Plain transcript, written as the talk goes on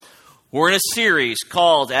We're in a series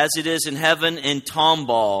called As It Is in Heaven in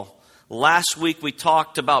Tomball. Last week we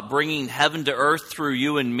talked about bringing heaven to earth through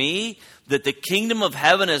you and me, that the kingdom of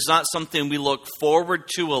heaven is not something we look forward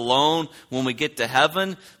to alone when we get to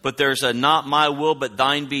heaven, but there's a not my will but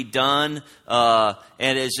thine be done, and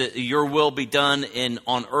is your will be done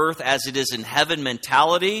on earth as it is in heaven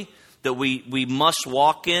mentality that we must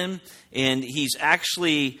walk in. And he's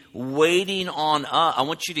actually waiting on us. I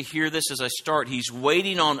want you to hear this as I start. He's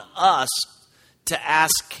waiting on us to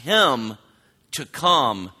ask him to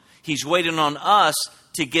come. He's waiting on us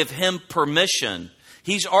to give him permission.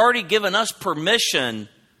 He's already given us permission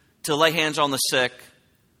to lay hands on the sick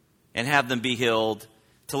and have them be healed,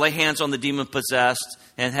 to lay hands on the demon-possessed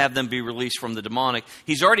and have them be released from the demonic.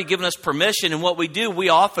 He's already given us permission, and what we do, we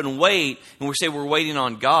often wait, and we say we're waiting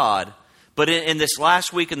on God. But in this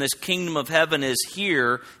last week, in this kingdom of heaven is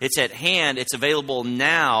here, it's at hand, it's available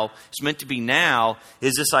now, it's meant to be now,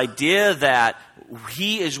 is this idea that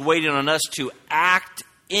he is waiting on us to act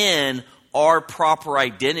in our proper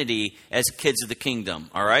identity as kids of the kingdom,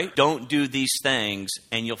 all right? Don't do these things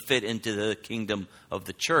and you'll fit into the kingdom of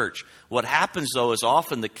the church. What happens, though, is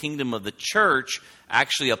often the kingdom of the church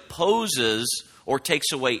actually opposes or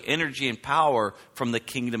takes away energy and power from the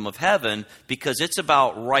kingdom of heaven, because it's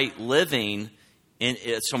about right living, and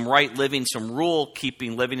some right living, some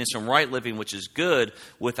rule-keeping living, and some right living, which is good,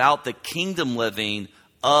 without the kingdom living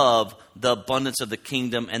of the abundance of the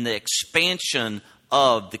kingdom and the expansion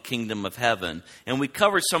of the kingdom of heaven. And we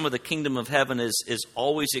covered some of the kingdom of heaven is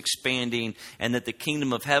always expanding, and that the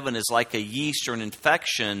kingdom of heaven is like a yeast or an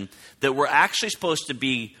infection, that we're actually supposed to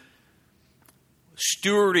be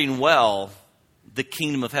stewarding well the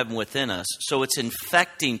kingdom of heaven within us. So it's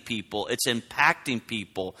infecting people. It's impacting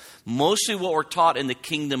people. Mostly what we're taught in the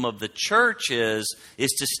kingdom of the church is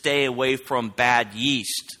to stay away from bad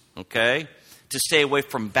yeast, okay? To stay away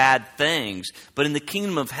from bad things. But in the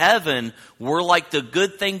kingdom of heaven, we're like the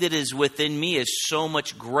good thing that is within me is so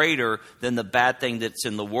much greater than the bad thing that's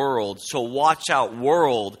in the world. So watch out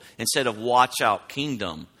world instead of watch out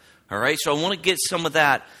kingdom. All right? So I want to get some of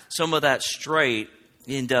that straight.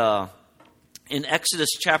 And in Exodus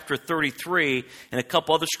chapter 33 and a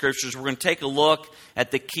couple other scriptures, we're going to take a look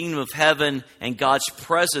at the kingdom of heaven and God's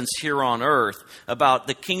presence here on earth, about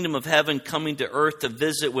the kingdom of heaven coming to earth to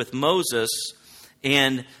visit with Moses,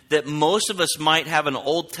 and that most of us might have an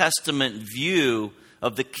Old Testament view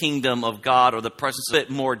of the kingdom of God or the presence a bit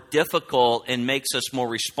more difficult and makes us more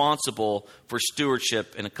responsible for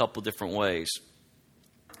stewardship in a couple different ways.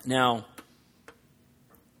 Now,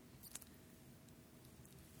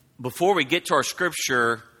 before we get to our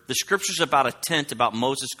scripture, the scripture's about a tent, about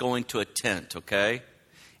Moses going to a tent, okay?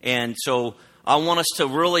 And so I want us to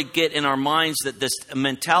really get in our minds that this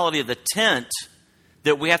mentality of the tent,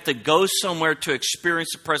 that we have to go somewhere to experience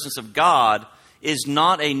the presence of God, is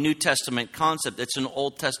not a New Testament concept. It's an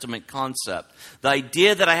Old Testament concept. The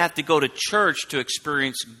idea that I have to go to church to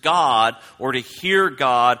experience God or to hear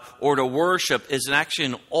God or to worship is actually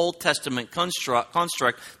an Old Testament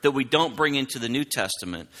construct that we don't bring into the New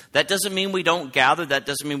Testament. That doesn't mean we don't gather. That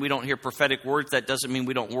doesn't mean we don't hear prophetic words. That doesn't mean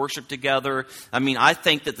we don't worship together. I mean, I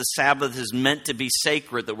think that the Sabbath is meant to be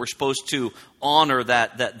sacred, that we're supposed to honor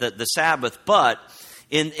the Sabbath. But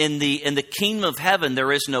in the kingdom of heaven,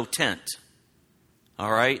 there is no tent.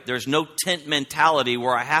 All right? There's no tent mentality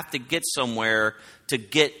where I have to get somewhere to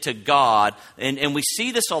get to God. And we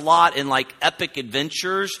see this a lot in like epic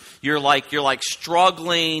adventures. You're like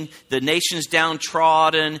struggling, the nation's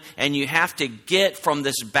downtrodden, and you have to get from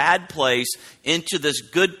this bad place into this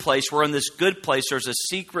good place, where in this good place there's a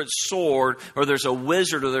secret sword or there's a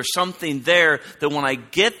wizard or there's something there that when I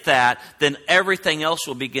get that, then everything else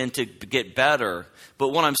will begin to get better.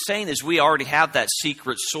 But what I'm saying is we already have that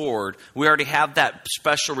secret sword. We already have that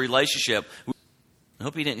special relationship. I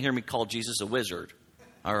hope you didn't hear me call Jesus a wizard.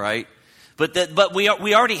 All right? But we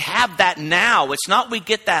already have that now. It's not we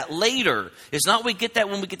get that later. It's not we get that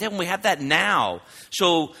when we get that. We have that now.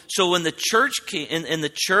 So in the church in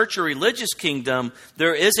the church or religious kingdom,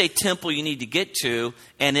 there is a temple you need to get to,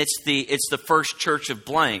 and it's the First Church of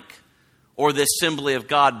blank, or the Assembly of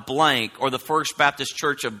God blank, or the First Baptist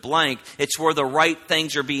Church of blank. It's where the right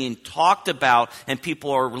things are being talked about and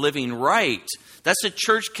people are living right. That's the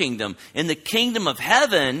church kingdom. In the kingdom of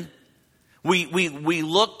heaven, we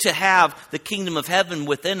look to have the kingdom of heaven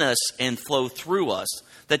within us and flow through us.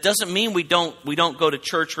 That doesn't mean we don't go to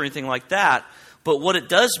church or anything like that. But what it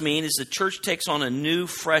does mean is the church takes on a new,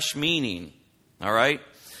 fresh meaning. All right?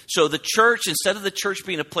 So the church, instead of the church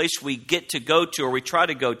being a place we get to go to or we try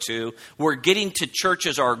to go to, we're getting to church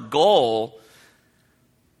as our goal.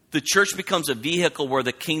 The church becomes a vehicle where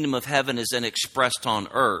the kingdom of heaven is then expressed on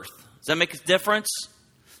earth. Does that make a difference?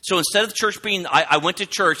 So instead of the church being, I went to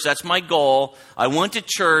church, that's my goal. I went to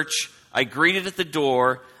church, I greeted at the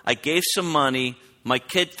door, I gave some money, my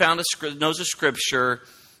kid knows a scripture,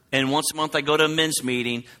 and once a month I go to a men's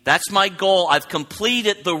meeting. That's my goal. I've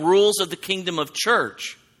completed the rules of the kingdom of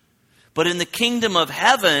church. But in the kingdom of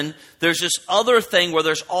heaven, there's this other thing where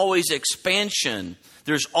there's always expansion.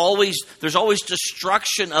 There's always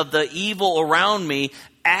destruction of the evil around me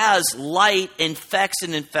as light infects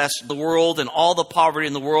and infests the world and all the poverty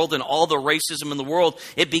in the world and all the racism in the world.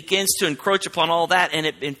 It begins to encroach upon all that and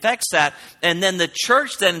it infects that. And then the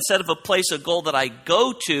church then, instead of a place, a goal that I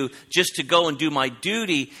go to just to go and do my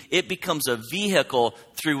duty, it becomes a vehicle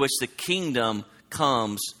through which the kingdom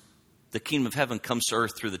comes. The kingdom of heaven comes to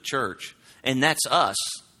earth through the church. And that's us.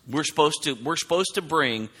 We're supposed to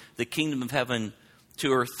bring the kingdom of heaven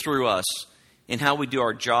to earth through us in how we do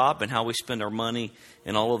our job and how we spend our money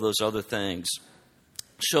and all of those other things.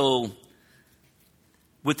 So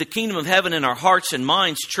with the kingdom of heaven in our hearts and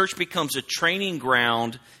minds, church becomes a training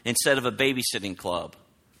ground instead of a babysitting club.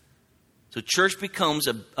 So church becomes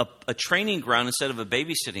a training ground instead of a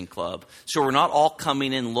babysitting club. So we're not all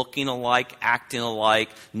coming in looking alike, acting alike,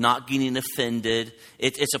 not getting offended.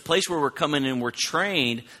 It's a place where we're coming in, we're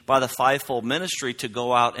trained by the fivefold ministry to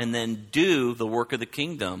go out and then do the work of the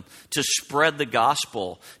kingdom, to spread the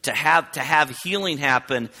gospel, to have healing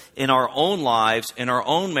happen in our own lives, in our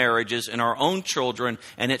own marriages, in our own children,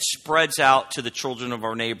 and it spreads out to the children of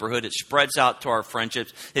our neighborhood. It spreads out to our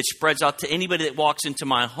friendships. It spreads out to anybody that walks into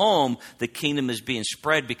my home. The kingdom is being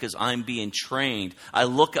spread because I'm being trained. I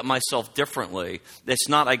look at myself differently. It's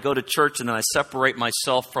not I go to church and then I separate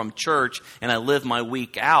myself from church and I live my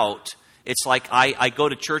week out. It's like I go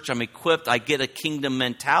to church, I'm equipped, I get a kingdom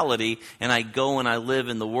mentality, and I go and I live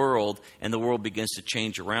in the world, and the world begins to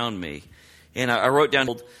change around me. And I wrote down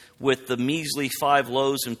with the measly 5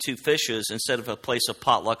 loaves and 2 fishes instead of a place of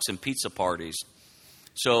potlucks and pizza parties.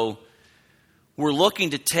 So we're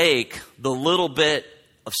looking to take the little bit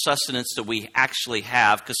of sustenance that we actually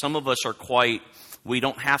have, because some of us are we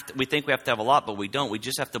think we have to have a lot, but we don't. We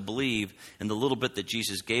just have to believe in the little bit that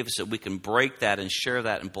Jesus gave us, that we can break that and share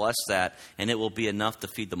that and bless that, and it will be enough to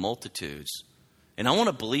feed the multitudes. And I want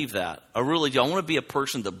to believe that. I really do. I want to be a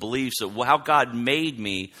person that believes that how God made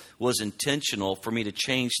me was intentional for me to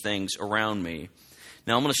change things around me.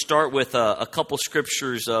 Now I'm going to start with a couple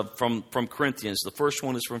scriptures from Corinthians. The first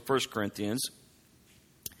one is from 1 Corinthians.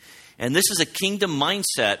 And this is a kingdom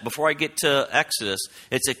mindset. Before I get to Exodus,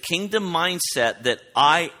 it's a kingdom mindset that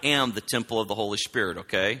I am the temple of the Holy Spirit,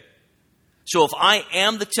 okay? So if I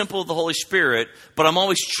am the temple of the Holy Spirit, but I'm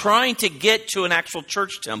always trying to get to an actual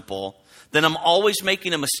church temple, then I'm always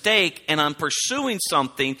making a mistake and I'm pursuing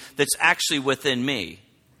something that's actually within me.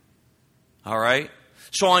 All right?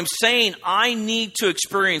 So I'm saying I need to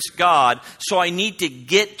experience God, so I need to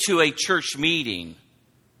get to a church meeting.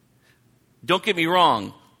 Don't get me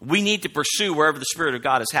wrong. We need to pursue wherever the Spirit of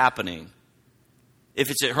God is happening. If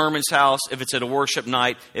it's at Herman's house, if it's at a worship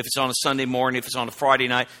night, if it's on a Sunday morning, if it's on a Friday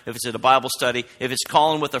night, if it's at a Bible study, if it's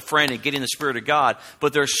calling with a friend and getting the Spirit of God.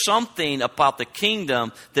 But there's something about the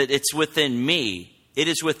kingdom that it's within me. It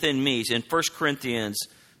is within me. In 1 Corinthians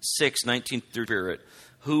 6:19 through Spirit,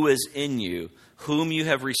 who is in you, whom you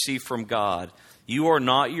have received from God. You are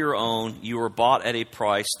not your own. You were bought at a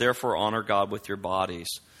price. Therefore, honor God with your bodies.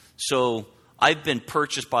 So I've been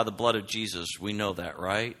purchased by the blood of Jesus. We know that,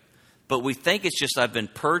 right? But we think it's just I've been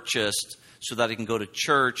purchased so that I can go to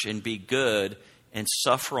church and be good and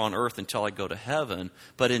suffer on earth until I go to heaven.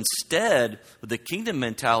 But instead, the kingdom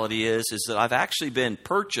mentality is that I've actually been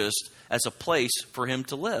purchased as a place for Him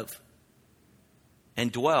to live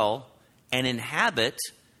and dwell and inhabit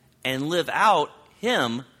and live out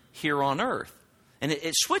Him here on earth. And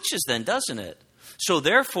it switches then, doesn't it? So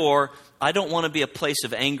therefore, I don't want to be a place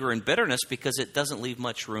of anger and bitterness because it doesn't leave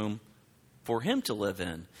much room for Him to live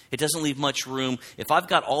in. It doesn't leave much room. If I've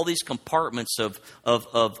got all these compartments of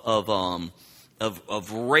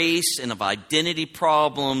race and of identity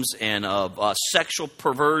problems and of sexual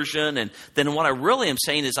perversion, and then what I really am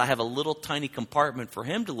saying is I have a little tiny compartment for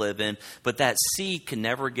Him to live in, but that seed can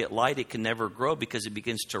never get light. It can never grow because it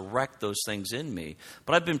begins to wreck those things in me.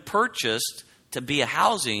 But I've been purchased to be a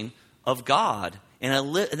housing of God.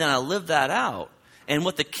 And then I live that out. And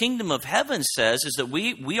what the kingdom of heaven says is that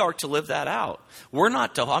we are to live that out. I'm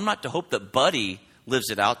not to hope that Buddy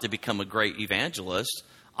lives it out to become a great evangelist.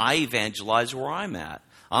 I evangelize where I'm at.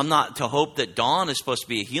 I'm not to hope that Dawn is supposed to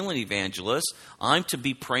be a healing evangelist. I'm to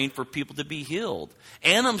be praying for people to be healed.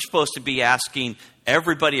 And I'm supposed to be asking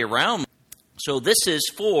everybody around me. So this is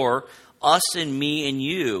for us and me and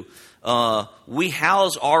you. we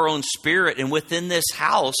house our own spirit, and within this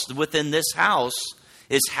house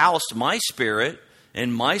is housed my spirit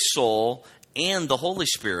and my soul and the Holy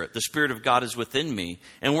Spirit. The Spirit of God is within me,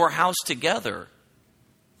 and we're housed together.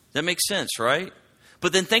 That makes sense, right?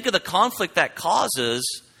 But then think of the conflict that causes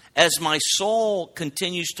as my soul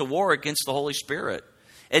continues to war against the Holy Spirit.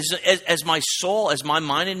 As my soul, as my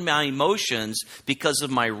mind and my emotions, because of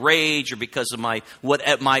my rage or because of my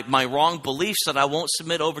wrong beliefs, that I won't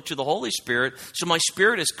submit over to the Holy Spirit. So my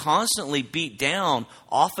spirit is constantly beat down,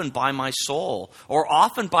 often by my soul, or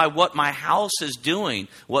often by what my house is doing.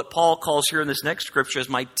 What Paul calls here in this next scripture as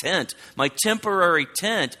my tent. My temporary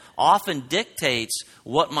tent often dictates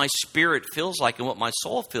what my spirit feels like and what my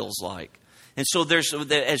soul feels like. And so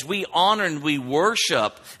as we honor and we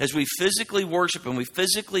worship, as we physically worship and we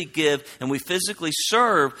physically give and we physically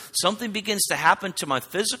serve, something begins to happen to my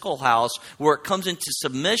physical house where it comes into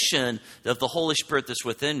submission of the Holy Spirit that's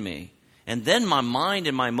within me. And then my mind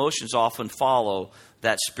and my emotions often follow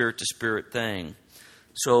that spirit-to-spirit thing.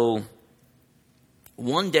 So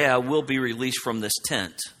one day I will be released from this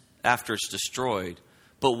tent after it's destroyed.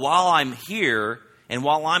 But while I'm here, and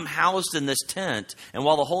while I'm housed in this tent, and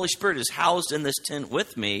while the Holy Spirit is housed in this tent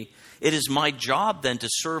with me, it is my job then to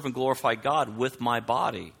serve and glorify God with my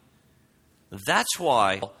body. That's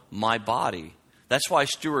why my body. That's why I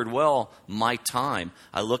steward well my time.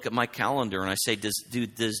 I look at my calendar and I say,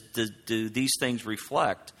 do these things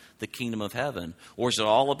reflect the kingdom of heaven? Or is it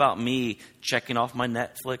all about me checking off my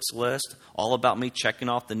Netflix list? All about me checking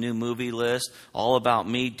off the new movie list? All about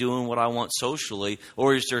me doing what I want socially?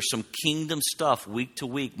 Or is there some kingdom stuff week to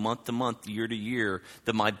week, month to month, year to year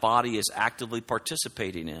that my body is actively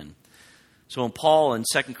participating in? So in Paul in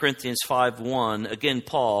 2 Corinthians 5:1, again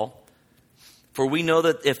Paul, for we know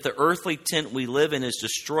that if the earthly tent we live in is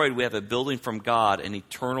destroyed, we have a building from God, an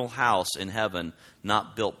eternal house in heaven,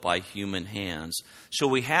 not built by human hands. So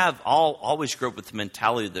we have always grew up with the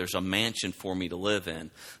mentality that there's a mansion for me to live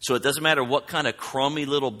in. So it doesn't matter what kind of crummy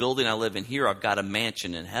little building I live in here, I've got a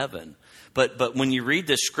mansion in heaven. But when you read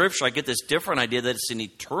this scripture, I get this different idea that it's an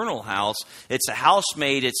eternal house. It's a house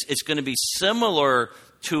made, it's going to be similar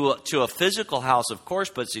to a physical house, of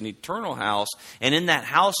course, but it's an eternal house. And in that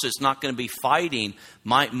house, it's not going to be fighting.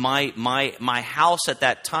 My house at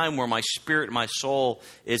that time where my spirit and my soul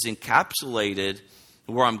is encapsulated,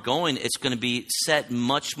 where I'm going, it's going to be set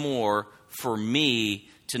much more for me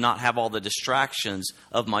to not have all the distractions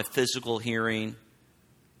of my physical hearing,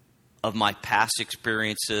 of my past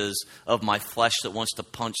experiences, of my flesh that wants to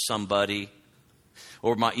punch somebody,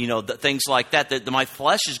 or my, things like that. That my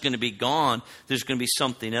flesh is going to be gone. There's going to be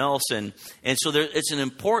something else, and so it's an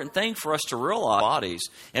important thing for us to realize bodies.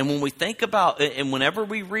 And when we think about, and whenever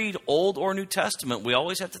we read Old or New Testament, we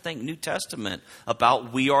always have to think New Testament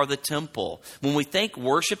about we are the temple. When we think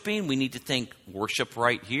worshiping, we need to think worship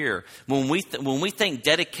right here. When we think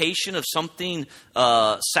dedication of something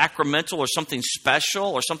sacramental or something special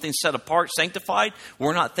or something set apart, sanctified,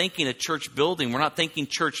 we're not thinking a church building. We're not thinking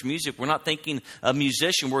church music. We're not thinking a musician.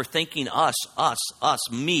 We're thinking us,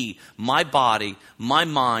 me, my body, my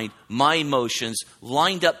mind, my emotions,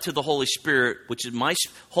 lined up to the Holy Spirit, which is my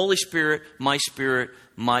Holy Spirit, my spirit,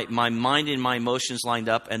 my mind and my emotions lined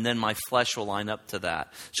up, and then my flesh will line up to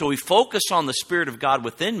that. So we focus on the Spirit of God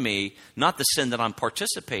within me, not the sin that I'm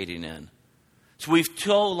participating in. So we've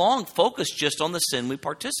so long focused just on the sin we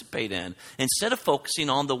participate in, instead of focusing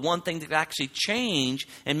on the one thing that can actually change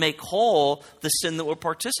and make whole the sin that we're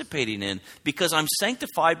participating in. Because I'm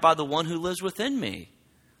sanctified by the one who lives within me.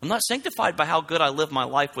 I'm not sanctified by how good I live my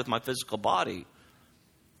life with my physical body.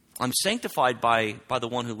 I'm sanctified by the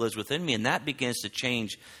one who lives within me, and that begins to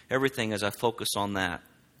change everything as I focus on that.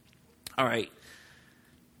 All right.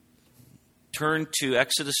 Turn to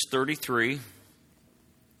Exodus 33.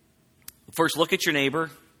 First, look at your neighbor.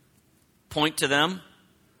 Point to them.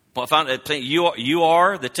 You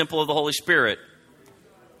are the temple of the Holy Spirit.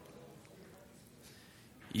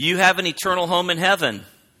 You have an eternal home in heaven.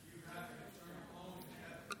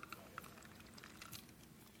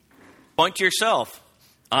 Point to yourself.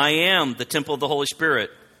 I am the temple of the Holy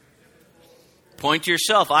Spirit. Point to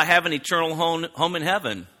yourself. I have an eternal home in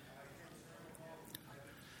heaven.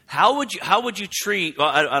 How would you treat... Well,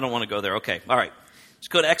 I don't want to go there. Okay, all right. Let's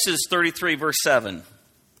go to Exodus 33, verse 7.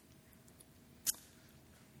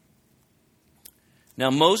 Now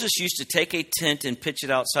Moses used to take a tent and pitch it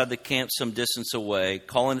outside the camp some distance away,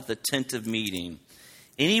 calling it the tent of meeting.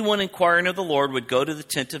 Anyone inquiring of the Lord would go to the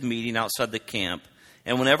tent of meeting outside the camp.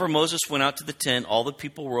 And whenever Moses went out to the tent, all the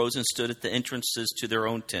people rose and stood at the entrances to their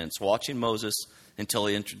own tents, watching Moses until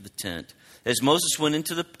he entered the tent. As Moses went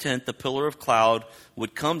into the tent, the pillar of cloud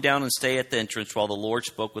would come down and stay at the entrance while the Lord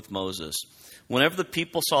spoke with Moses. Whenever the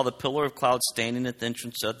people saw the pillar of cloud standing at the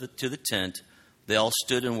entrance to the tent, they all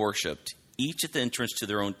stood and worshipped, each at the entrance to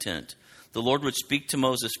their own tent. The Lord would speak to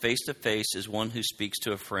Moses face to face as one who speaks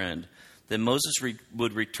to a friend. Then Moses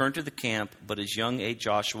would return to the camp, but his young aide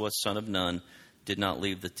Joshua, son of Nun, did not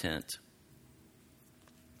leave the tent.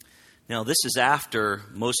 Now, this is after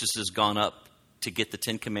Moses has gone up to get the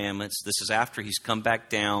Ten Commandments. This is after he's come back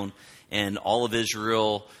down, and all of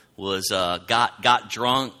Israel was got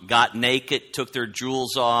drunk, got naked, took their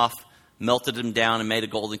jewels off, melted them down, and made a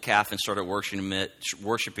golden calf and started worshiping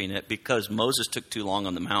it because Moses took too long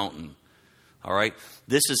on the mountain. All right?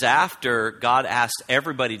 This is after God asked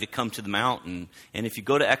everybody to come to the mountain. And if you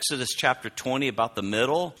go to Exodus chapter 20 about the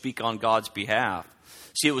middle, speak on God's behalf.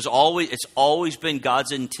 See, it's always been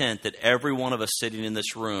God's intent that every one of us sitting in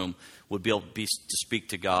this room would be able to speak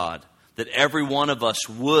to God. That every one of us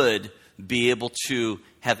would be able to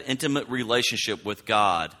have intimate relationship with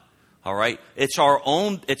God. All right? It's our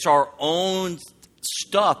own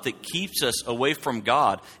stuff that keeps us away from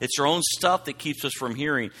God. It's our own stuff that keeps us from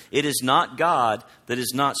hearing. It is not God that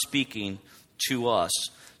is not speaking to us.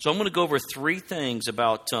 So I'm going to go over three things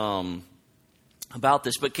about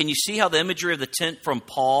this. But can you see how the imagery of the tent from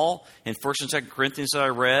Paul in 1 and 2 Corinthians that I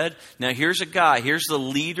read? Now here's a guy. Here's the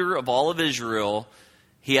leader of all of Israel.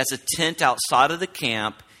 He has a tent outside of the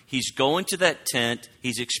camp. He's going to that tent.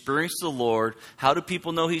 He's experienced the Lord. How do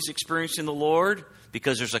people know he's experiencing the Lord?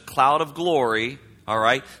 Because there's a cloud of glory. All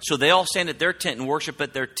right? So they all stand at their tent and worship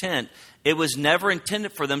at their tent. It was never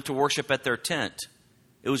intended for them to worship at their tent.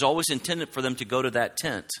 It was always intended for them to go to that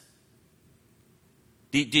tent.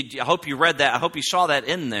 I hope you read that. I hope you saw that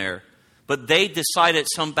in there. But they decided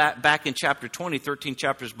back in chapter 20, 13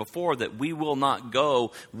 chapters before, that we will not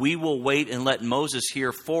go. We will wait and let Moses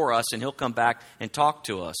hear for us, and he'll come back and talk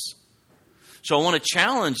to us. So I want to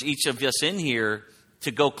challenge each of us in here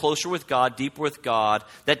to go closer with God, deeper with God.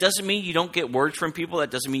 That doesn't mean you don't get words from people. That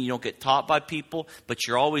doesn't mean you don't get taught by people. But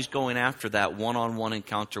you're always going after that one-on-one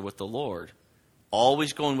encounter with the Lord.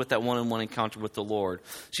 Always going with that one-on-one encounter with the Lord.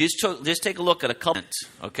 So just take a look at a couple,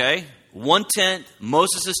 okay? One tent,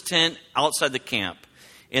 Moses' tent outside the camp.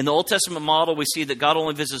 In the Old Testament model, we see that God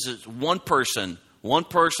only visits one person. One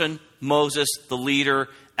person, Moses, the leader,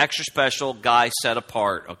 extra special, guy set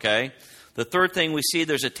apart, okay? The third thing we see,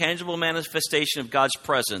 there's a tangible manifestation of God's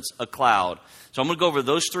presence, a cloud. So I'm going to go over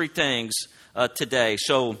those three things today.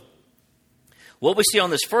 So what we see on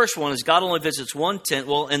this first one is God only visits one tent.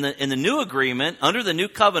 Well, in the new agreement, under the new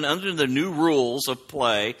covenant, under the new rules of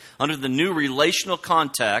play, under the new relational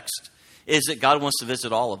context, is that God wants to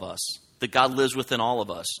visit all of us. That God lives within all of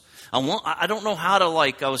us. I don't know how to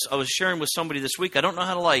I was sharing with somebody this week. I don't know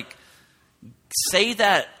how to say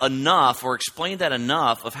that enough or explain that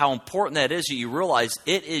enough of how important that is that you realize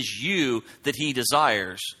it is you that He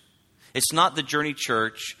desires. It's not the Journey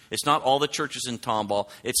Church. It's not all the churches in Tomball.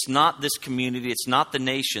 It's not this community. It's not the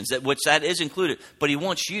nations, which that is included. But He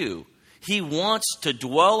wants you. He wants to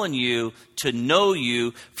dwell in you, to know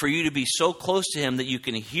you, for you to be so close to Him that you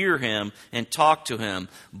can hear Him and talk to Him.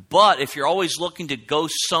 But if you're always looking to go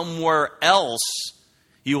somewhere else,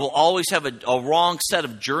 you will always have a wrong set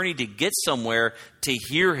of journey to get somewhere to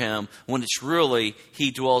hear Him when it's really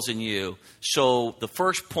He dwells in you. So the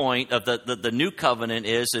first point of the new covenant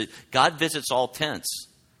is that God visits all tents.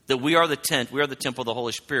 That we are the tent, we are the temple of the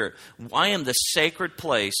Holy Spirit. I am the sacred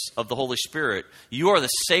place of the Holy Spirit. You are the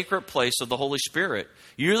sacred place of the Holy Spirit.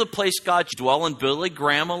 You're the place God dwells in Billy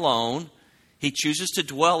Graham alone. He chooses to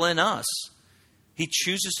dwell in us. He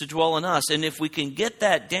chooses to dwell in us. And if we can get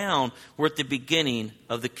that down, we're at the beginning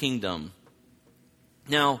of the kingdom.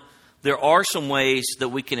 Now, there are some ways that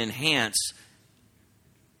we can enhance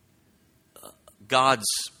God's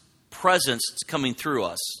presence coming through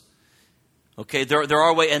us. Okay, there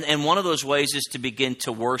are ways, and one of those ways is to begin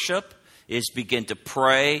to worship, is begin to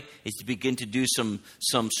pray, is to begin to do some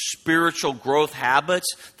spiritual growth habits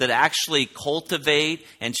that actually cultivate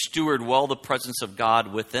and steward well the presence of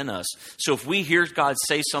God within us. So if we hear God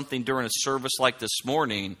say something during a service like this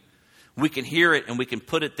morning, we can hear it and we can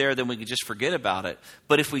put it there, then we can just forget about it.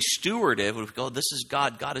 But if we steward it, we go, this is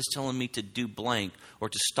God. God is telling me to do blank or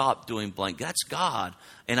to stop doing blank. That's God.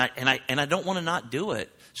 And I don't want to not do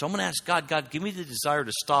it. So I'm going to ask God, give me the desire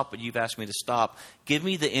to stop what You've asked me to stop. Give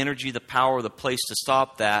me the energy, the power, the place to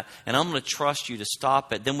stop that. And I'm going to trust You to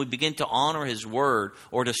stop it. Then we begin to honor His word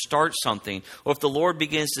or to start something. Or if the Lord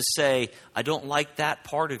begins to say, I don't like that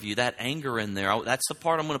part of you, that anger in there. That's the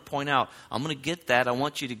part I'm going to point out. I'm going to get that. I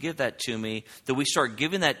want You to give that to me, that we start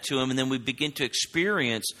giving that to him, and then we begin to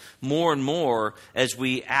experience more and more as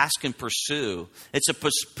we ask and pursue. It's a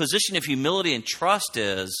position of humility and trust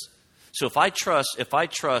is. So if I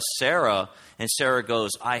trust Sarah, and Sarah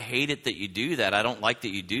goes, I hate it that you do that. I don't like that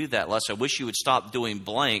you do that, Les. I wish you would stop doing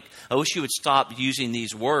blank. I wish you would stop using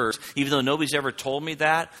these words, even though nobody's ever told me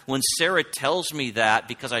that. When Sarah tells me that,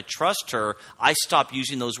 because I trust her, I stop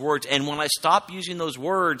using those words. And when I stop using those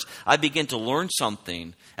words, I begin to learn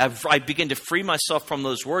something. I begin to free myself from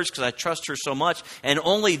those words because I trust her so much. And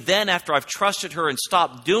only then, after I've trusted her and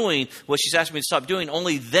stopped doing what she's asking me to stop doing,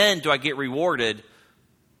 only then do I get rewarded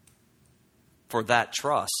for that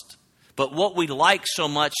trust. But what we like so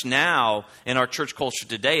much now in our church culture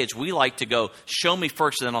today is we like to go, show me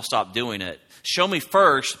first and then I'll stop doing it. Show me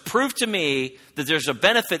first, prove to me that there's a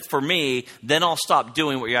benefit for me, then I'll stop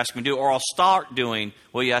doing what you ask me to do, or I'll start doing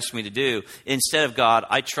what you ask me to do. Instead of, God,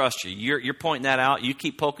 I trust you. You're pointing that out. You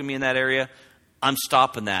keep poking me in that area. I'm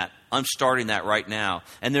stopping that. I'm starting that right now.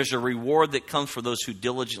 And there's a reward that comes for those who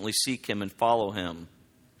diligently seek him and follow him.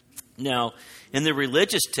 Now, in the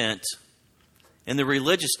religious tent,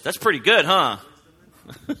 that's pretty good, huh?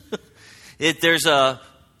 In the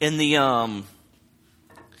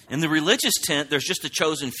religious tent, there's just a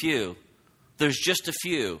chosen few. There's just a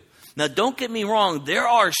few. Now, don't get me wrong. There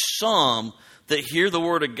are some that hear the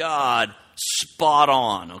word of God spot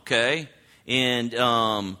on, okay? And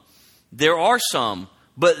there are some,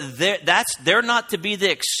 but they're not to be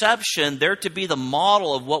the exception. They're to be the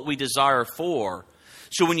model of what we desire for.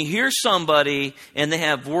 So when you hear somebody and they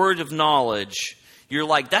have word of knowledge, you're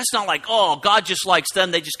like, that's not like, oh, God just likes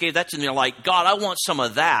them. They just gave that to me. You're like, God, I want some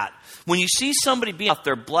of that. When you see somebody being out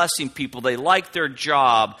there blessing people, they like their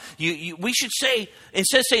job, we should say,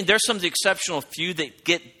 instead of saying there's some of the exceptional few that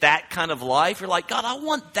get that kind of life, you're like, God, I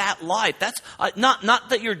want that life. That's not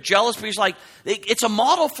that you're jealous, but you're like, it's a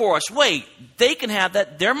model for us. Wait, they can have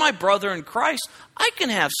that. They're my brother in Christ. I can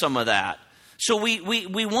have some of that. So we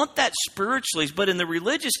want that spiritually, but in the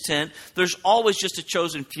religious tent, there's always just a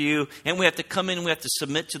chosen few, and we have to come in and we have to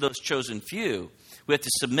submit to those chosen few. We have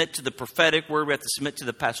to submit to the prophetic word. We have to submit to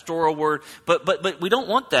the pastoral word. But we don't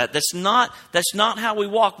want that. That's not how we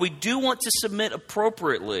walk. We do want to submit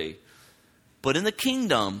appropriately. But in the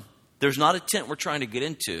kingdom, there's not a tent we're trying to get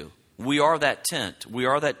into. We are that tent. We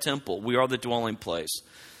are that temple. We are the dwelling place.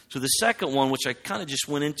 So the second one, which I kind of just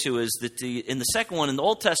went into, is that in the second one, in the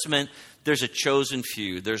Old Testament, there's a chosen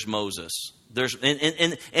few. There's Moses. There's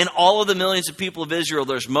in all of the millions of people of Israel,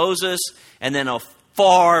 there's Moses, and then a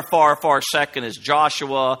far, far, far second is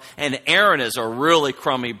Joshua, and Aaron is a really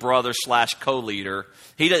crummy brother / co-leader.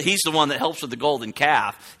 He's the one that helps with the golden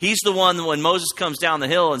calf. He's the one when Moses comes down the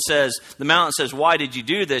hill and says, the mountain says, why did you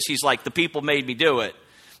do this? He's like, the people made me do it.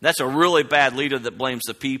 That's a really bad leader that blames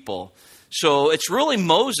the people. So it's really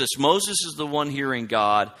Moses. Moses is the one hearing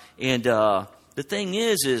God. And the thing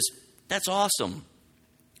is that's awesome.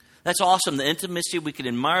 That's awesome. The intimacy, we can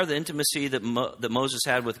admire the intimacy that Moses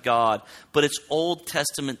had with God. But it's Old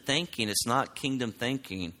Testament thinking. It's not kingdom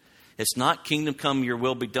thinking. It's not kingdom come, your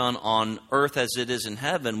will be done on earth as it is in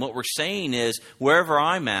heaven. What we're saying is wherever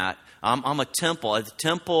I'm at, I'm a temple. At the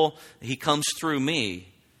temple, he comes through me.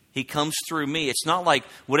 He comes through me. It's not like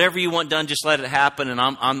whatever you want done, just let it happen, and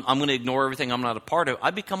I'm going to ignore everything I'm not a part of.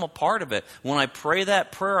 I become a part of it. When I pray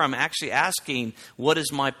that prayer, I'm actually asking, what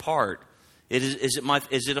is my part? Is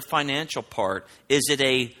it a financial part? Is it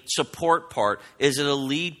a support part? Is it a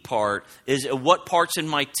lead part? What parts in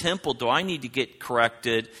my temple do I need to get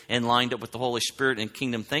corrected and lined up with the Holy Spirit and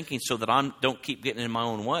kingdom thinking so that I don't keep getting in my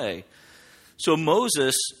own way? So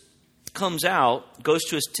Moses comes out, goes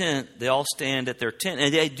to his tent. They all stand at their tent.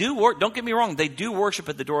 And they do work. Don't get me wrong. They do worship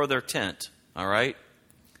at the door of their tent. All right?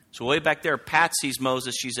 So way back there, Pat sees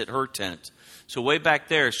Moses. She's at her tent. So way back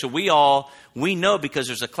there. So we know because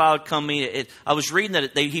there's a cloud coming. I was reading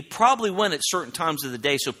that he probably went at certain times of the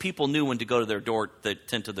day so people knew when to go to their door, the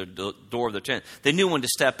tent of their door of their tent. They knew when to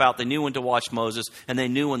step out. They knew when to watch Moses. And they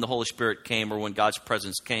knew when the Holy Spirit came or when God's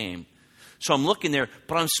presence came. So I'm looking there,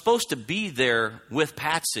 but I'm supposed to be there with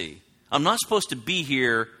Patsy. I'm not supposed to be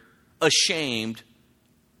here ashamed,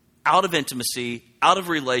 out of intimacy, out of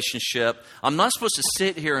relationship. I'm not supposed to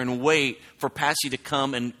sit here and wait for Patsy to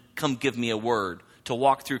come give me a word, to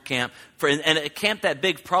walk through camp. And a camp that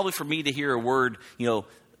big, probably for me to hear a word,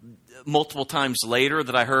 multiple times later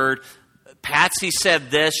that I heard, Patsy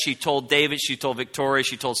said this, she told David, she told Victoria,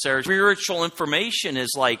 she told Sarah. Spiritual information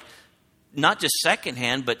is like not just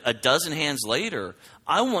secondhand, but a dozen hands later.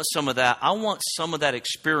 I want some of that. I want some of that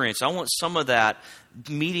experience. I want some of that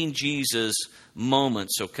meeting Jesus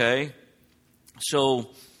moments, okay?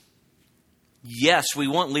 So yes, we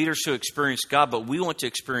want leaders to experience God, but we want to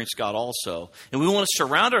experience God also. And we want to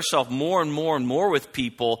surround ourselves more and more and more with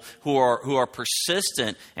people who are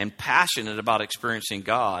persistent and passionate about experiencing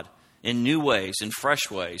God in new ways, in fresh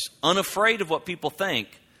ways, unafraid of what people think,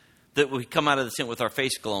 that we come out of the tent with our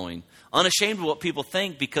face glowing, unashamed of what people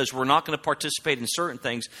think because we're not going to participate in certain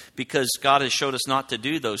things because God has showed us not to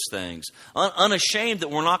do those things, unashamed that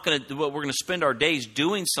we're going to spend our days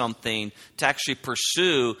doing something to actually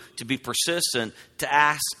pursue, to be persistent, to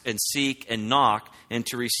ask and seek and knock and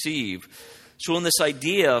to receive. So in this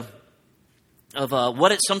idea of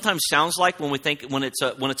what it sometimes sounds like when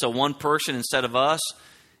it's a one person instead of us,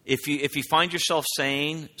 if you find yourself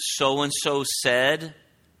saying so and so said,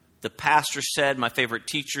 the pastor said, my favorite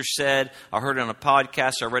teacher said, I heard it on a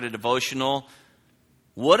podcast, I read a devotional.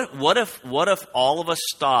 What if all of us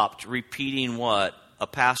stopped repeating what a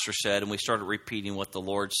pastor said and we started repeating what the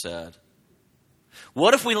Lord said?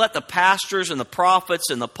 What if we let the pastors and the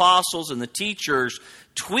prophets and the apostles and the teachers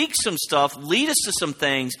tweak some stuff, lead us to some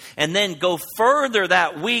things, and then go further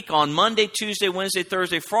that week on Monday, Tuesday, Wednesday,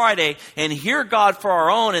 Thursday, Friday, and hear God for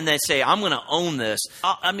our own and then say, I'm going to own this.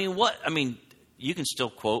 You can still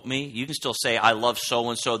quote me. You can still say, I love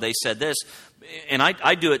so-and-so. They said this. And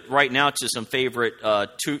I do it right now to some favorite,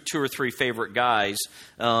 two or three favorite guys.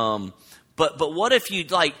 But what if you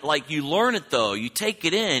like you learn it though? You take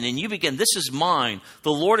it in and you begin, this is mine.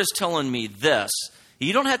 The Lord is telling me this.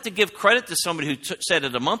 You don't have to give credit to somebody who said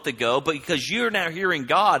it a month ago, but because you're now hearing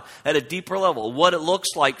God at a deeper level, what it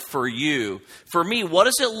looks like for you. For me, what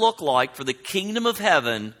does it look like for the kingdom of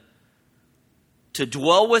heaven to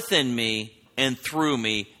dwell within me and through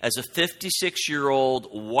me as a 56-year-old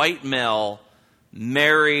white male,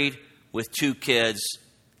 married with 2 kids,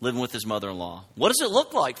 living with his mother-in-law? What does it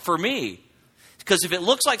look like for me? Because if it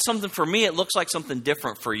looks like something for me, it looks like something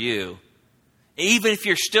different for you. Even if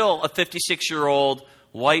you're still a 56-year-old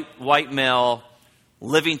white male,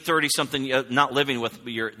 living 30-something, not living with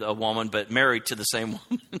a woman, but married to the same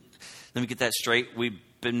woman. Let me get that straight. We've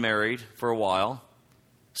been married for a while.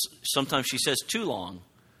 Sometimes she says too long.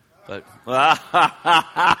 But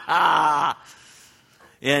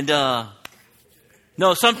and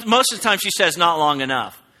most of the time she says not long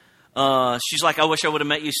enough. She's like, I wish I would have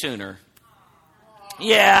met you sooner.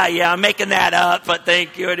 Yeah, I'm making that up, but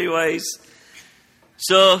thank you anyways.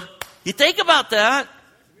 So you think about that.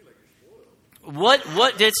 What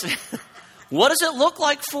does it look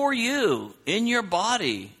like for you in your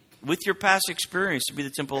body? With your past experience to be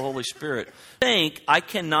the temple of the Holy Spirit. Think I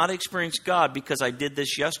cannot experience God because I did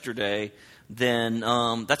this yesterday, then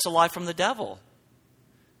that's a lie from the devil.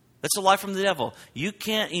 That's a lie from the devil. You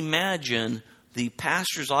can't imagine the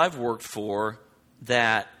pastors I've worked for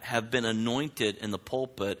that have been anointed in the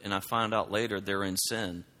pulpit, and I find out later they're in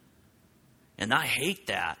sin. And I hate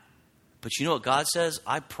that. But you know what God says?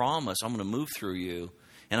 I promise I'm going to move through you.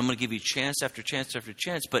 And I'm going to give you chance after chance after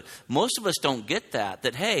chance. But most of us don't get that.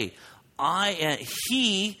 That, hey,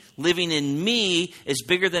 He living in me is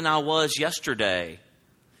bigger than I was yesterday.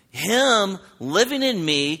 Him living in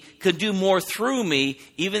me could do more through me,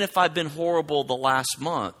 even if I've been horrible the last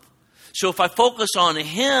month. So if I focus on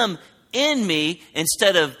Him in me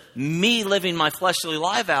instead of me living my fleshly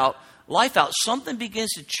life out, something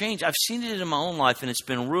begins to change. I've seen it in my own life, and it's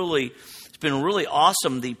been really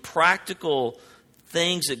awesome. The practical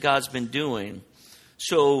things that God's been doing.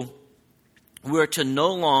 So we're to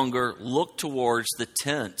no longer look towards the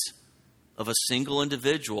tent of a single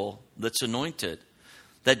individual that's anointed.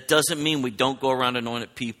 That doesn't mean we don't go around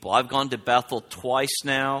anointed people. I've gone to Bethel twice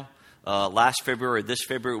now. Last February, this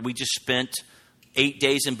February, we just spent 8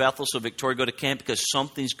 days in Bethel so Victoria go to camp because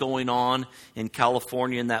something's going on in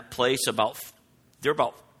California in that place. They're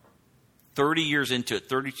about 30 years into it,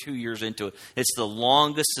 32 years into it. It's the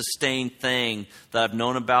longest sustained thing that I've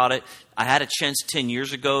known about it. I had a chance 10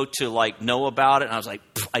 years ago to know about it, and I was like,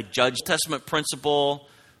 I judged Testament principle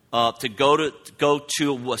to go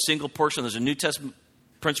to a single person. There's a New Testament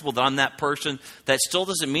principle that I'm that person. That still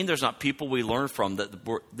doesn't mean there's not people we learn from,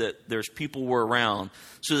 that there's people we're around.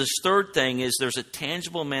 So this third thing is there's a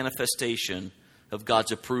tangible manifestation of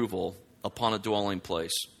God's approval upon a dwelling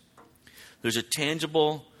place. There's a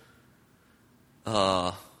tangible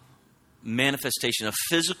manifestation, a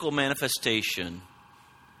physical manifestation.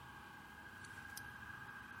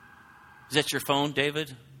 Is that your phone,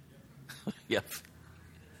 David? Yep.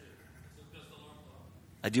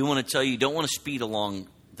 I do want to tell you don't want to speed along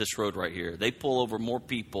this road right here. They pull over more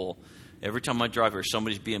people every time I drive here.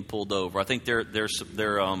 Somebody's being pulled over. I think there's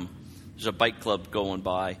a bike club going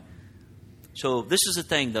by. So this is the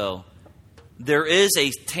thing, though. There is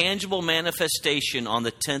a tangible manifestation on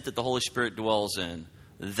the tent that the Holy Spirit dwells in.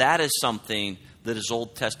 That is something that is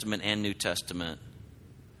Old Testament and New Testament.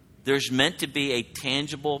 There's meant to be a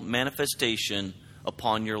tangible manifestation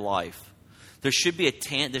upon your life. There's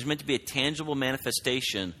meant to be a tangible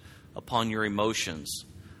manifestation upon your emotions.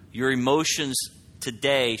 Your emotions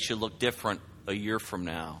today should look different a year from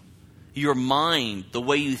now. Your mind, the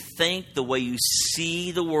way you think, the way you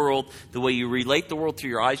see the world, the way you relate the world through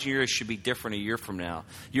your eyes and your ears should be different a year from now.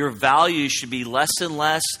 Your values should be less and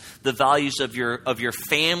less the values of your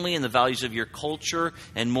family and the values of your culture,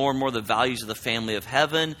 and more the values of the family of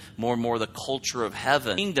heaven, more and more the culture of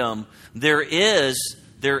heaven. Kingdom, there is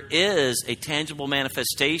a tangible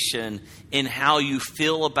manifestation in how you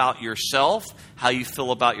feel about yourself, how you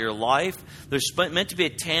feel about your life. There's meant to be a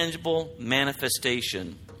tangible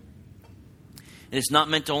manifestation. And it's not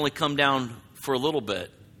meant to only come down for a little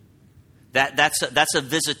bit. That's a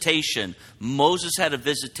visitation. Moses had a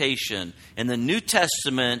visitation. In the New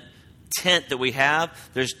Testament tent that we have,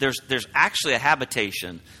 there's actually a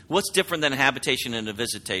habitation. What's different than a habitation and a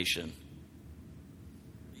visitation?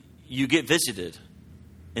 You get visited.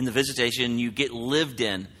 In the visitation, you get lived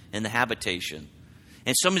in the habitation.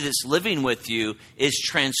 And somebody that's living with you is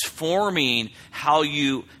transforming how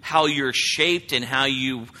you're shaped and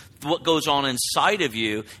what goes on inside of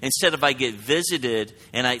you. Instead of I get visited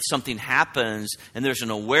and something happens and there's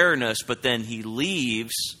an awareness, but then he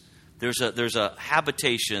leaves, there's a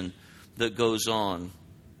habitation that goes on.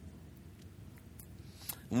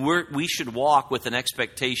 We should walk with an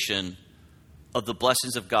expectation of the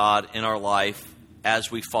blessings of God in our life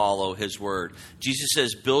as we follow His Word. Jesus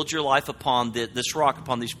says, build your life upon this rock,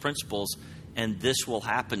 upon these principles, and this will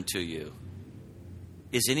happen to you.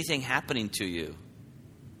 Is anything happening to you?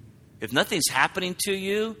 If nothing's happening to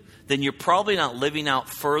you, then you're probably not living out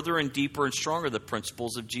further and deeper and stronger the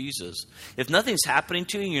principles of Jesus. If nothing's happening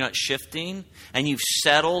to you and you're not shifting, and you've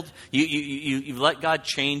settled, you've let God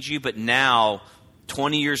change you, but now,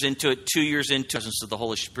 20 years into it, 2 years into the presence of the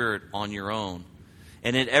Holy Spirit on your own.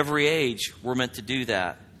 And at every age, we're meant to do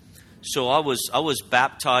that. So I was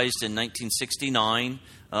baptized in 1969.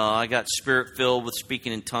 I got Spirit-filled with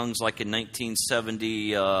speaking in tongues like in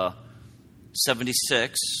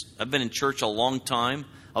 1976. I've been in church a long time.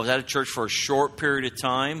 I was out of church for a short period of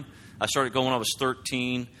time. I started going when I was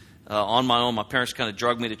 13 on my own. My parents kind of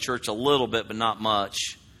drugged me to church a little bit, but not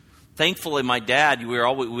much. Thankfully, my dad,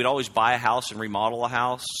 we'd always buy a house and remodel a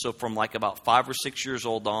house. So from like about 5 or 6 years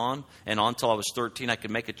old on until I was 13, I could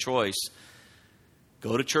make a choice.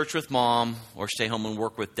 Go to church with mom or stay home and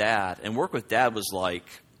work with dad. And work with dad was like,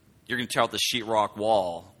 you're going to tear out the sheetrock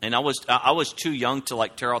wall. And I was too young to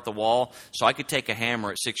like tear out the wall. So I could take a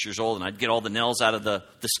hammer at 6 years old and I'd get all the nails out of the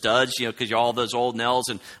studs, because you're all those old nails,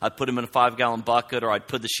 and I'd put them in a 5-gallon bucket, or I'd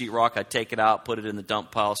put the sheetrock, I'd take it out, put it in the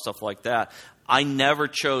dump pile, stuff like that. I never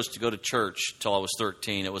chose to go to church till I was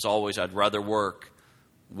 13. It was always I'd rather work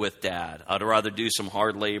with dad. I'd rather do some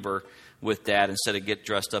hard labor with dad instead of get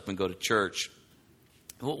dressed up and go to church.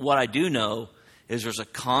 What I do know is there's a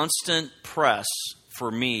constant press for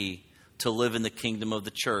me to live in the kingdom of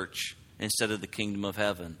the church instead of the kingdom of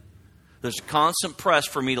heaven. There's a constant press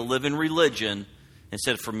for me to live in religion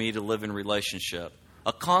instead of for me to live in relationship.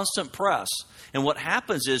 A constant press. And what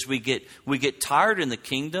happens is we get tired in the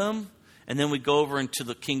kingdom. And then we go over into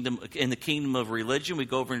the kingdom of religion. We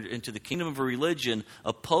go over into the kingdom of religion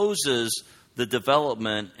opposes the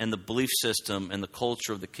development and the belief system and the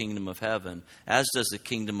culture of the kingdom of heaven, as does the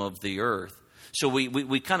kingdom of the earth. So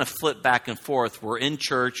we kind of flip back and forth. We're in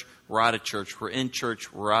church, we're out of church. We're in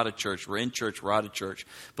church, we're out of church. We're in church, we're out of church.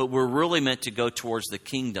 But we're really meant to go towards the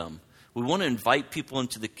kingdom. We want to invite people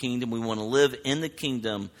into the kingdom. We want to live in the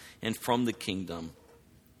kingdom and from the kingdom.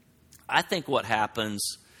 I think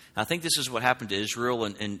this is what happened to Israel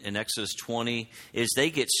in Exodus 20, is they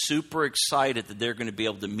get super excited that they're going to be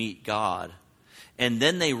able to meet God. And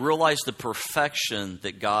then they realize the perfection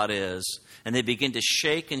that God is. And they begin to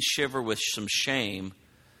shake and shiver with some shame.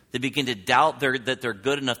 They begin to doubt that they're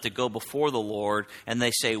good enough to go before the Lord. And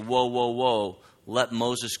they say, whoa, whoa, whoa, let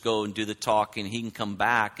Moses go and do the talking. He can come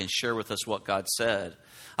back and share with us what God said.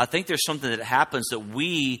 I think there's something that happens that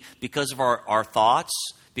we, because of our thoughts,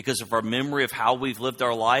 because of our memory of how we've lived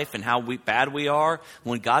our life and how bad we are,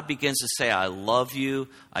 when God begins to say, I love you,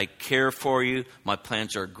 I care for you, my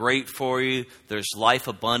plans are great for you, there's life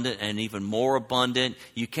abundant and even more abundant,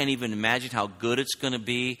 you can't even imagine how good it's going to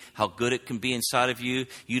be, how good it can be inside of you.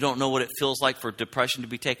 You don't know what it feels like for depression to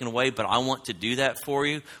be taken away, but I want to do that for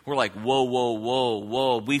you. We're like, whoa, whoa, whoa,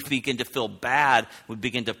 whoa. We begin to feel bad. We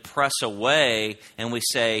begin to press away, and we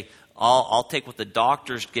say, I'll take what the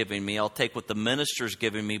doctor's giving me. I'll take what the minister's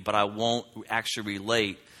giving me, but I won't actually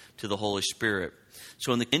relate to the Holy Spirit.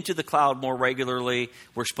 So into the cloud more regularly.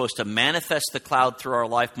 We're supposed to manifest the cloud through our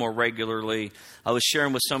life more regularly. I was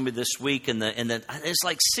sharing with somebody this week, and it's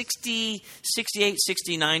like 60, 68,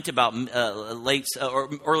 69 to about late or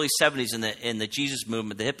early 70s in the Jesus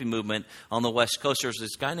movement, the hippie movement on the West Coast. There's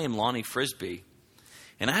this guy named Lonnie Frisbee.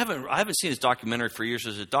 And I haven't seen his documentary for years.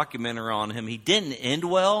 There's a documentary on him. He didn't end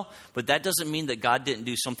well, but that doesn't mean that God didn't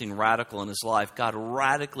do something radical in his life. God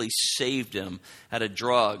radically saved him out of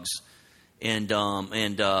drugs. And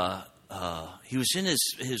he was in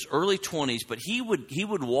his early 20s, but he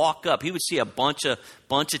would walk up. He would see a bunch of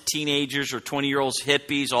teenagers or 20-year-olds,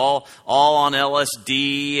 hippies, all on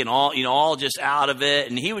LSD and all just out of it.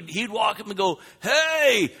 And he'd walk up and go,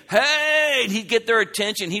 "Hey, hey!" And he'd get their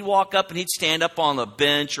attention. He'd walk up and he'd stand up on a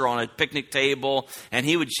bench or on a picnic table, and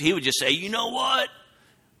he would just say, "You know what?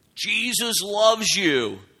 Jesus loves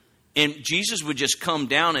you." And Jesus would just come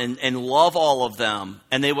down and love all of them.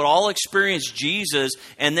 And they would all experience Jesus.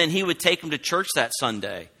 And then he would take them to church that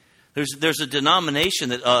Sunday. There's a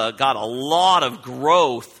denomination that got a lot of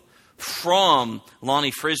growth from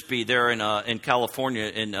Lonnie Frisbee there in California,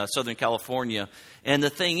 in Southern California. And the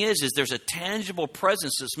thing is there's a tangible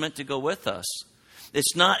presence that's meant to go with us.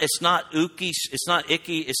 It's not ooky, it's not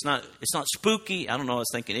icky, it's not spooky. I don't know, I was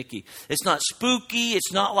thinking icky. It's not spooky,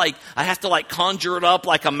 it's not like I have to like conjure it up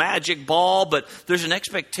like a magic ball, but there's an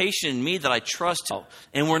expectation in me that I trust.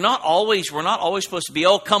 And we're not always supposed to be,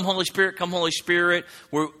 "Oh, come Holy Spirit, come Holy Spirit."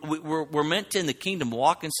 We're meant to, in the kingdom,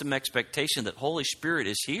 walk in some expectation that Holy Spirit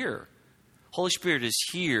is here. Holy Spirit is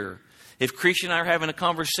here. If Krisha and I are having a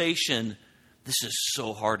conversation, this is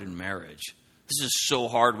so hard in marriage. This is so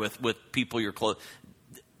hard with people you're close.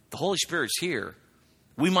 The Holy Spirit's here.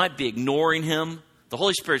 We might be ignoring him. The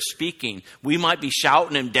Holy Spirit's speaking. We might be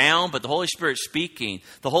shouting him down, but the Holy Spirit's speaking.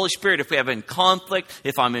 The Holy Spirit, if we have in conflict,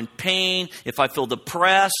 if I'm in pain, if I feel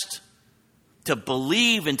depressed, to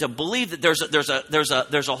believe that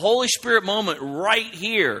there's a Holy Spirit moment right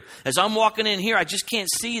here. As I'm walking in here, I just can't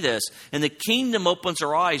see this. And the kingdom opens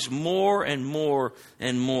our eyes more and more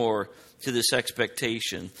and more to this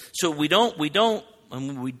expectation. So we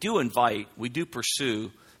do invite, we do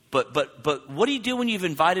pursue, but what do you do when you've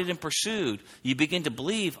invited and pursued? You begin to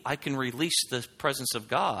believe, I can release the presence of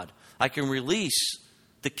God. I can release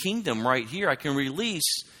the kingdom right here. I can release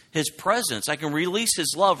his presence. I can release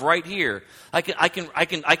his love right here. I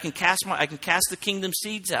can cast the kingdom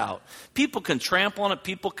seeds out. People can trample on it.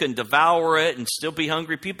 People can devour it and still be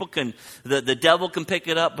hungry. The devil can pick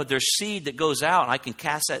it up, but there's seed that goes out, and I can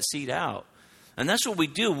cast that seed out. And that's what we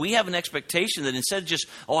do. We have an expectation that instead of just,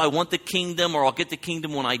 I want the kingdom, or I'll get the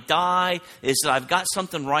kingdom when I die, is that I've got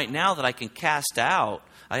something right now that I can cast out.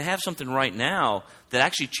 I have something right now that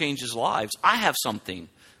actually changes lives. I have something.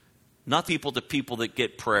 Not people that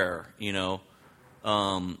get prayer,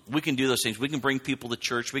 We can do those things. We can bring people to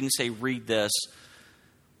church. We can say, read this.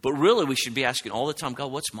 But really, we should be asking all the time,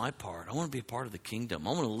 God, what's my part? I want to be a part of the kingdom.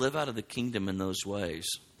 I want to live out of the kingdom in those ways.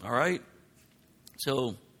 All right?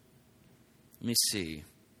 So, let me see.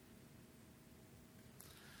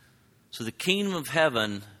 So the kingdom of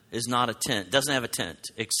heaven is not a tent. Doesn't have a tent,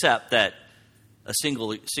 except that a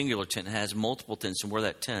singular tent has multiple tents, and we're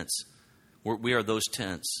that tents. We are those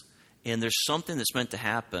tents. And there's something that's meant to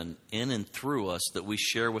happen in and through us that we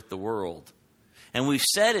share with the world. And we've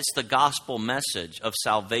said it's the gospel message of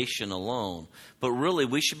salvation alone. But really,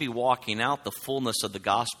 we should be walking out the fullness of the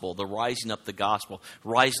gospel, the rising up the gospel,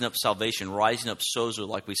 rising up salvation, rising up sozo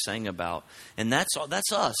like we sang about. And that's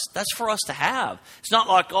us. That's for us to have. It's not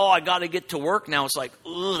like, I got to get to work now. It's like,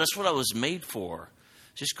 that's what I was made for.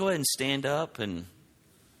 Just go ahead and stand up and...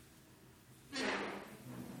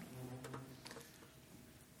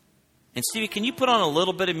 And Stevie, can you put on a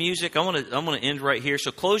little bit of music? I'm gonna end right here.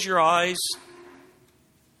 So close your eyes.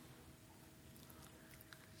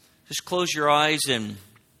 Just close your eyes, and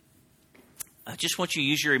I just want you to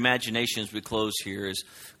use your imagination as we close here. Is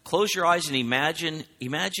close your eyes and imagine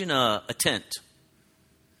a tent.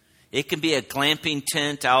 It can be a glamping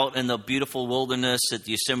tent out in the beautiful wilderness at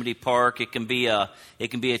the Yosemite Park. It can be a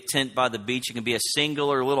tent by the beach. It can be a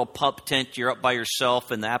singular little pup tent. You're up by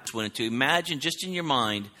yourself, and the apps went into. Imagine just in your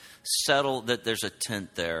mind, settle that there's a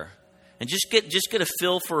tent there, and just get a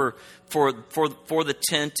feel for the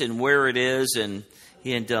tent and where it is, and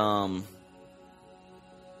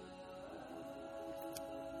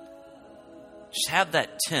just have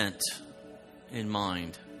that tent in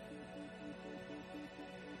mind.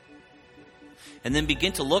 And then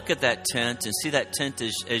begin to look at that tent and see that tent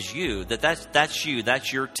as you. That's you.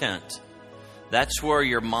 That's your tent. That's where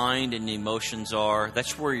your mind and emotions are.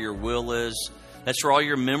 That's where your will is. That's where all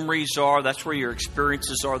your memories are. That's where your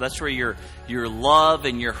experiences are. That's where your love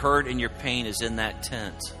and your hurt and your pain is, in that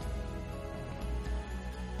tent.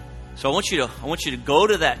 So I want you to go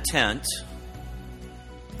to that tent.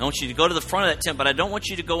 I want you to go to the front of that tent, but I don't want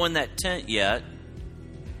you to go in that tent yet.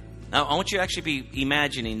 Now, I want you to actually be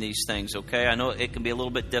imagining these things, okay? I know it can be a little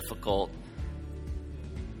bit difficult.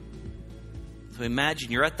 So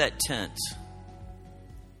imagine you're at that tent,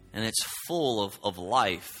 and it's full of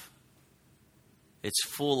life. It's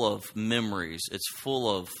full of memories. It's full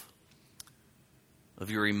of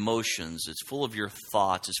your emotions. It's full of your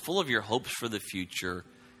thoughts. It's full of your hopes for the future.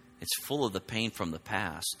 It's full of the pain from the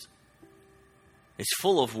past. It's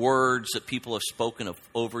full of words that people have spoken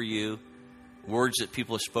over you, words that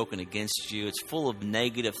people have spoken against you. It's full of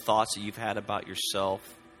negative thoughts that you've had about yourself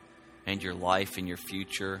and your life and your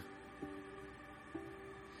future.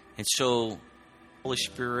 And so, Holy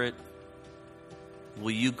Spirit,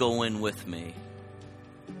 will you go in with me?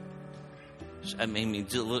 I mean,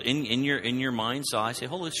 in your mind's eye, say,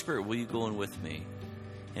 Holy Spirit, will you go in with me?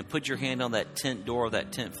 And put your hand on that tent door,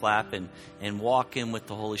 that tent flap, and walk in with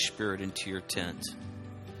the Holy Spirit into your tent.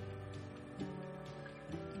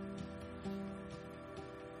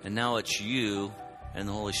 And now it's you and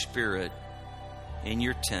the Holy Spirit in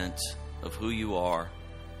your tent of who you are.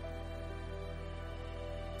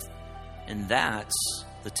 And that's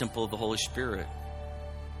the temple of the Holy Spirit.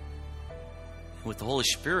 And with the Holy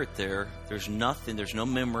Spirit there's nothing, there's no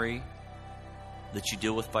memory that you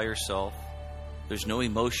deal with by yourself. There's no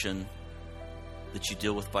emotion that you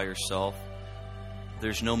deal with by yourself.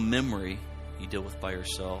 There's no memory you deal with by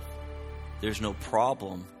yourself. There's no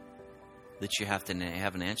problem that you have to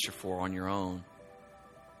have an answer for on your own.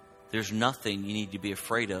 There's nothing you need to be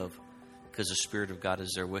afraid of because the Spirit of God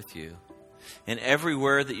is there with you. And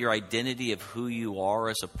everywhere that your identity of who you are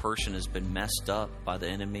as a person has been messed up by the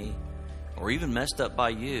enemy, or even messed up by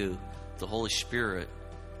you, the Holy Spirit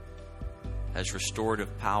has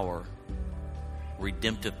restorative power,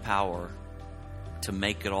 redemptive power to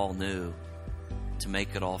make it all new, to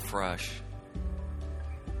make it all fresh.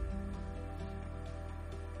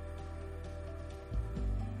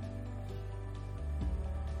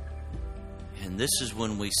 And this is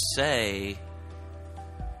when we say,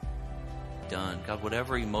 done. God,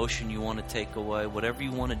 whatever emotion you want to take away, whatever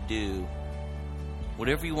you want to do,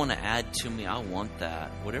 whatever you want to add to me, I want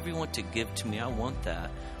that. Whatever you want to give to me, I want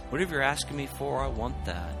that. Whatever you're asking me for, I want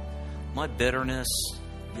that. My bitterness,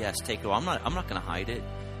 yes, take it away. I'm not going to hide it.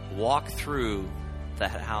 Walk through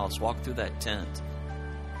that house. Walk through that tent.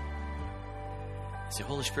 Say,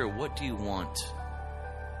 Holy Spirit, what do you want?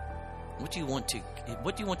 What do you want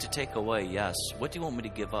to take away? Yes. What do you want me to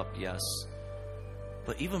give up? Yes.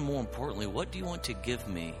 But even more importantly, what do you want to give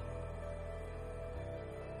me?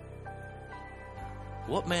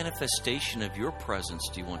 What manifestation of your presence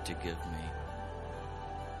do you want to give me?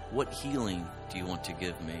 What healing do you want to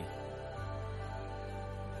give me?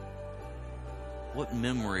 What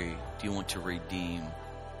memory do you want to redeem?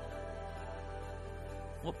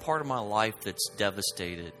 What part of my life that's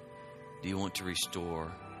devastated do you want to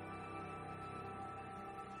restore?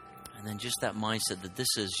 And then just that mindset that this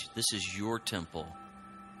is your temple.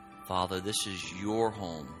 Father, this is your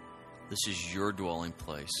home. This is your dwelling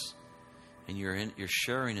place. And you're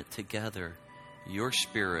sharing it together. Your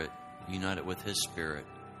spirit united with His Spirit.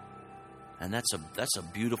 And that's a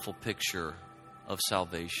beautiful picture of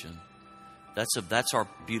salvation. That's our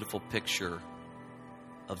beautiful picture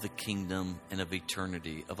of the kingdom and of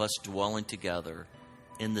eternity, of us dwelling together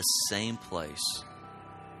in the same place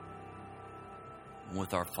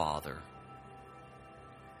with our Father.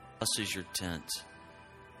 Us is your tent.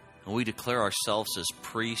 And we declare ourselves as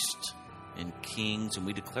priests and kings, and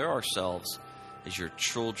we declare ourselves as your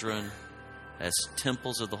children, as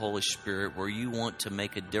temples of the Holy Spirit, where you want to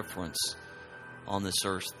make a difference on this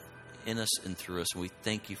earth, in us and through us. And we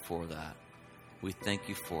thank you for that. We thank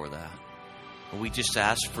you for that. And we just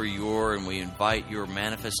ask for and we invite your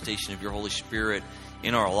manifestation of your Holy Spirit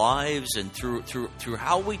in our lives and through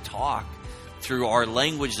how we talk, through our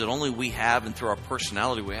language that only we have, and through our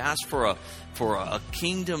personality. We ask for a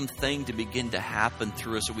kingdom thing to begin to happen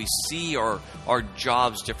through us. So we see our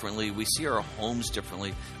jobs differently. We see our homes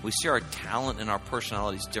differently. We see our talent and our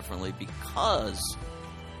personalities differently because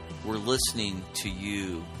we're listening to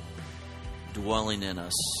you dwelling in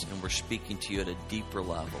us, and we're speaking to you at a deeper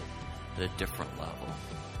level, at a different level.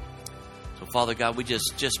 So, Father God, we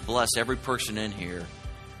just bless every person in here.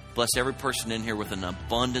 Bless every person in here with an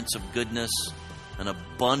abundance of goodness, an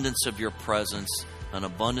abundance of your presence, an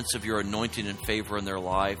abundance of your anointing and favor in their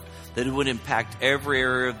life, that it would impact every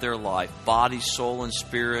area of their life, body, soul, and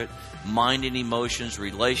spirit, mind and emotions,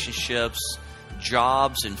 relationships,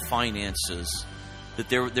 jobs and finances, that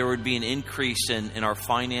there would be an increase in our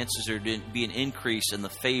finances, there would be an increase in the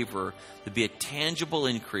favor, there'd be a tangible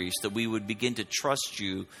increase, that we would begin to trust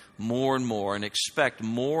you more and more and expect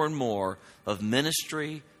more and more of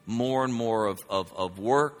ministry, more and more of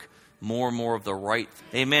work, more and more of the right.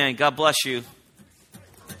 Amen. God bless you.